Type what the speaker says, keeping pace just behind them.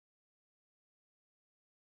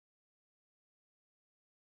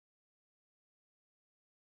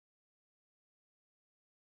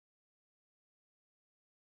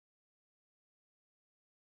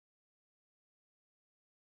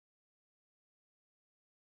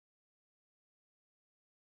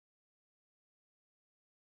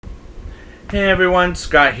Hey everyone,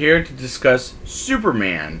 Scott here to discuss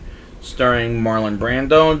Superman, starring Marlon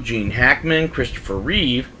Brando, Gene Hackman, Christopher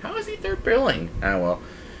Reeve. How is he third billing?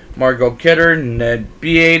 Margot Kidder, Ned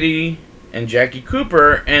Beatty, and Jackie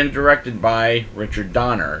Cooper, and directed by Richard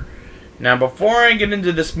Donner. Now, before I get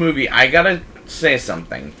into this movie, I gotta say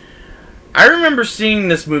something. I remember seeing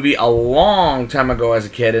this movie a long time ago as a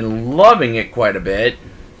kid and loving it quite a bit.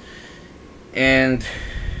 And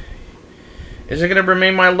is it going to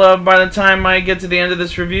remain my love by the time I get to the end of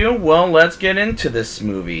this review? Well, let's get into this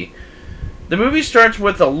movie. The movie starts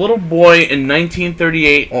with a little boy in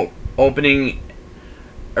 1938 opening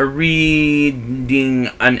reading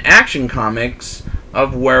an Action Comics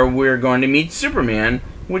of where we're going to meet Superman,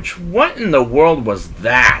 which, what in the world was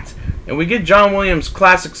that? And we get John Williams'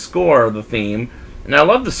 classic score of the theme, and I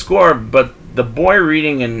love the score, but the boy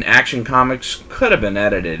reading an Action Comics could have been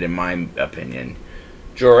edited, in my opinion.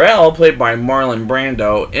 Jor-El, played by Marlon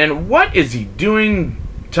Brando, and what is he doing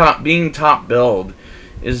being top billed,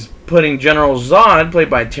 is putting General Zod, played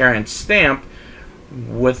by Terrence Stamp,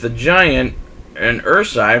 with the Giant and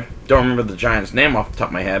Ursa. I don't remember the Giant's name off the top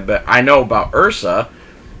of my head, but I know about Ursa,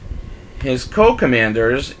 his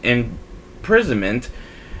co-commanders in imprisonment,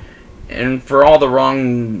 and for all the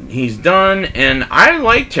wrong he's done. And I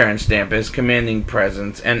like Terrence Stamp as commanding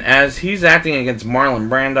presence, and as he's acting against Marlon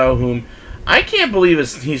Brando, whom I can't believe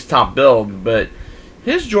he's top billed, but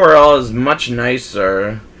his Jor-El is much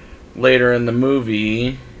nicer later in the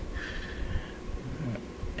movie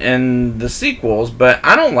and the sequels, but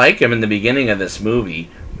I don't like him in the beginning of this movie.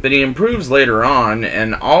 But he improves later on,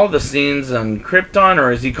 and all the scenes on Krypton, or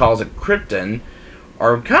as he calls it, Krypton,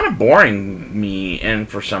 are kind of boring me, and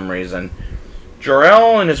for some reason.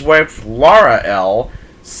 Jor-El and his wife Lara-El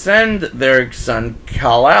send their son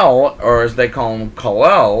Kal-El, or as they call him,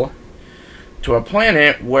 Kal-El, to a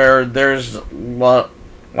planet where there's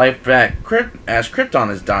life as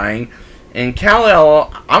Krypton is dying, and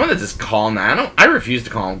Kal-El, I'm gonna just call him that. I refuse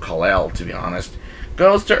to call him Kal-El, to be honest.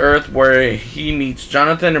 Goes to Earth where he meets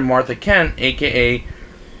Jonathan and Martha Kent, aka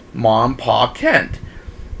Mom, Pa Kent,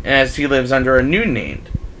 as he lives under a new name,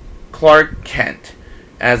 Clark Kent.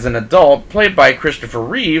 As an adult, played by Christopher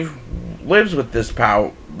Reeve, lives with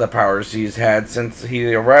the powers he's had since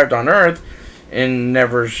he arrived on Earth, and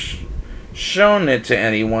never shown it to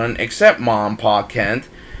anyone except Mom, Pa Kent.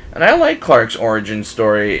 And I like Clark's origin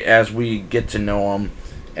story as we get to know him.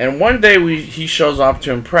 And one day he shows off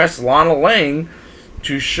to impress Lana Lang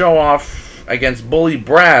to show off against Bully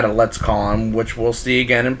Brad, let's call him, which we'll see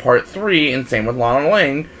again in part 3, and same with Lana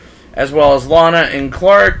Lang, as well as Lana. And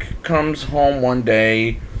Clark comes home one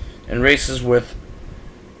day and races with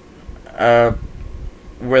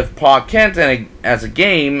Pa Kent as a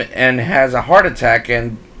game, and has a heart attack,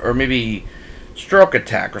 or maybe stroke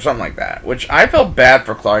attack or something like that, which I felt bad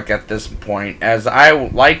for Clark at this point, as I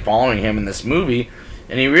like following him in this movie,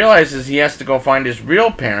 and he realizes he has to go find his real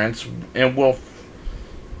parents, and will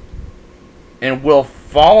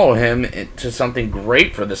follow him to something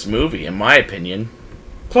great for this movie, in my opinion.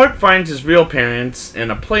 Clark finds his real parents in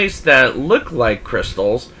a place that look like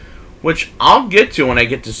crystals, which I'll get to when I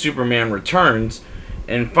get to Superman Returns,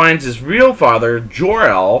 and finds his real father,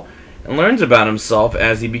 Jor-El, and learns about himself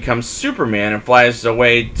as he becomes Superman and flies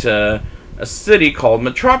away to a city called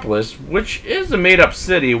Metropolis, which is a made-up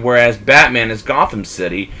city, whereas Batman is Gotham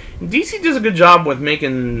City. And DC does a good job with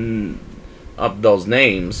making up those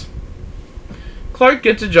names. Clark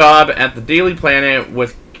gets a job at the Daily Planet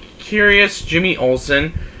with curious Jimmy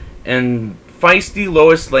Olsen and feisty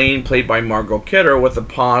Lois Lane, played by Margot Kidder, with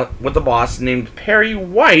a boss named Perry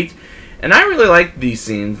White. And I really like these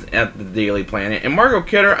scenes at the Daily Planet. And Margot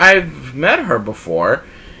Kidder, I've met her before,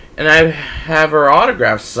 and I have her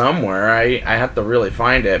autograph somewhere. I have to really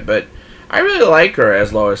find it, but I really like her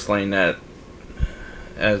as Lois Lane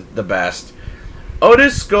as the best.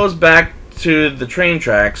 Otis goes back to the train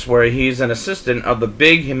tracks where he's an assistant of the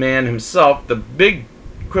big man himself, the big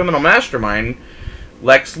criminal mastermind,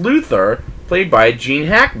 Lex Luthor, played by Gene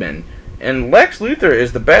Hackman. And Lex Luthor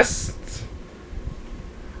is the best.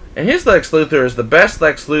 And his Lex Luthor is the best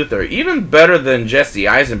Lex Luthor, even better than Jesse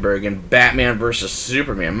Eisenberg in Batman vs.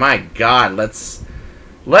 Superman. My God,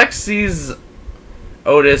 Lex sees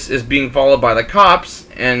Otis is being followed by the cops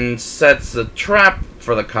and sets a trap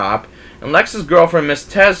for the cop. And Lex's girlfriend, Miss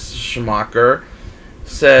Teschmacher,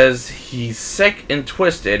 says he's sick and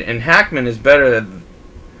twisted, and Hackman is better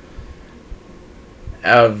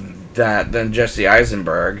than Jesse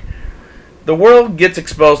Eisenberg. The world gets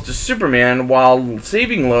exposed to Superman while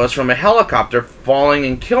saving Lois from a helicopter falling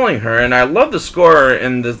and killing her, and I love the score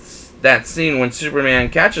in that scene when Superman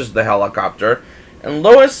catches the helicopter, and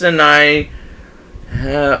Lois and I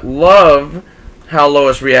Love how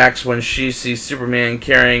Lois reacts when she sees Superman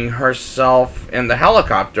carrying herself in the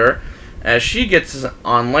helicopter. As she gets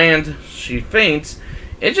on land, she faints.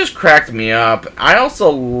 It just cracked me up. I also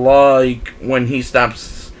like when he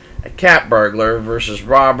stops a cat burglar versus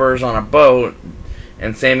robbers on a boat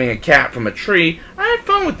and saving a cat from a tree. I had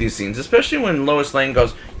fun with these scenes, especially when Lois Lane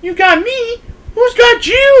goes, "You got me? Who's got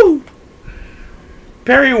you?"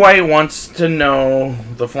 Perry White wants to know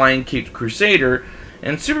the Flying Cape Crusader,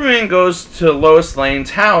 and Superman goes to Lois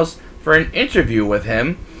Lane's house for an interview with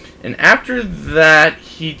him. And after that,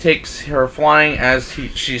 he takes her flying as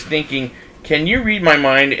she's thinking, "Can you read my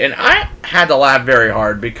mind?" And I had to laugh very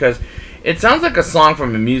hard because it sounds like a song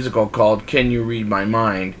from a musical called "Can You Read My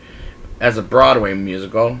Mind?" as a Broadway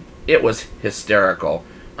musical. It was hysterical.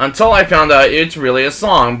 Until I found out it's really a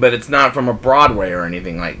song, but it's not from a Broadway or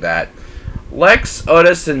anything like that. Lex,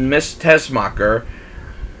 Otis, and Miss Tessmacher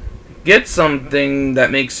get something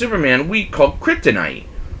that makes Superman weak called kryptonite,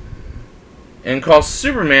 and calls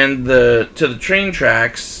Superman to the train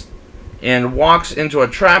tracks and walks into a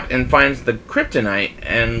trap and finds the kryptonite.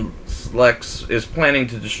 And Lex is planning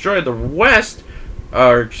to destroy the West,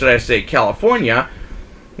 or should I say California,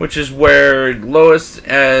 which is where Lois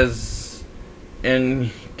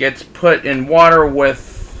gets put in water with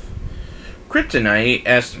kryptonite,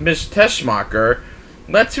 as Miss Teschmacher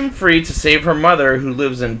lets him free to save her mother, who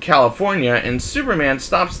lives in California, and Superman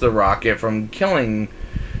stops the rocket from killing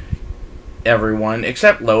everyone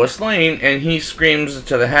except Lois Lane, and he screams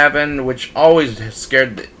to the heaven, which always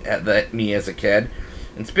scared me as a kid,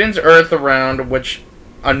 and spins Earth around, which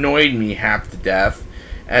annoyed me half to death,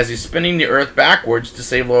 as he's spinning the Earth backwards to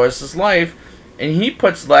save Lois's life, and he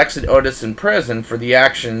puts Lex and Otis in prison for the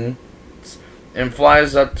action and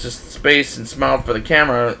flies up to space and smiled for the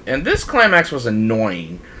camera. And this climax was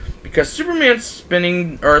annoying because Superman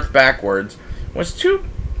spinning Earth backwards was too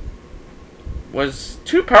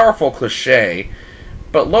powerful cliche,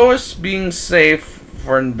 but Lois being safe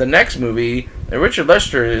for the next movie, and Richard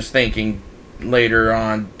Lester is thinking later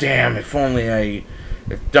on, damn, if only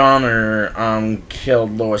if Donner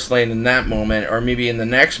killed Lois Lane in that moment, or maybe in the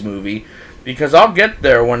next movie, because I'll get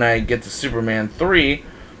there when I get to Superman 3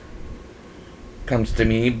 comes to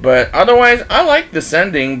me. But otherwise, I like this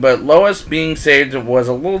ending, but Lois being saved was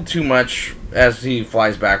a little too much as he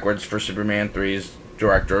flies backwards for Superman 3's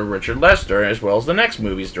director, Richard Lester, as well as the next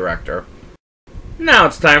movie's director. Now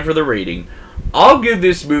it's time for the rating. I'll give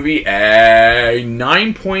this movie a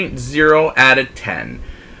 9.0 out of 10.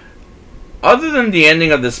 Other than the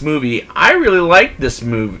ending of this movie, I really like this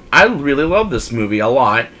movie. I really love this movie a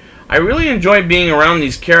lot. I really enjoy being around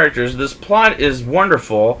these characters. This plot is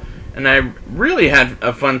wonderful, and I really had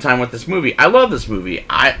a fun time with this movie. I love this movie.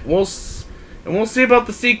 We'll see about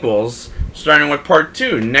the sequels, starting with Part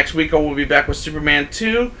 2. Next week I will be back with Superman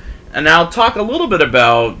 2, and I'll talk a little bit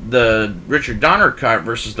about the Richard Donner cut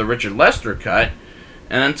versus the Richard Lester cut.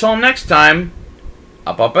 And until next time,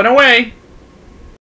 up and away!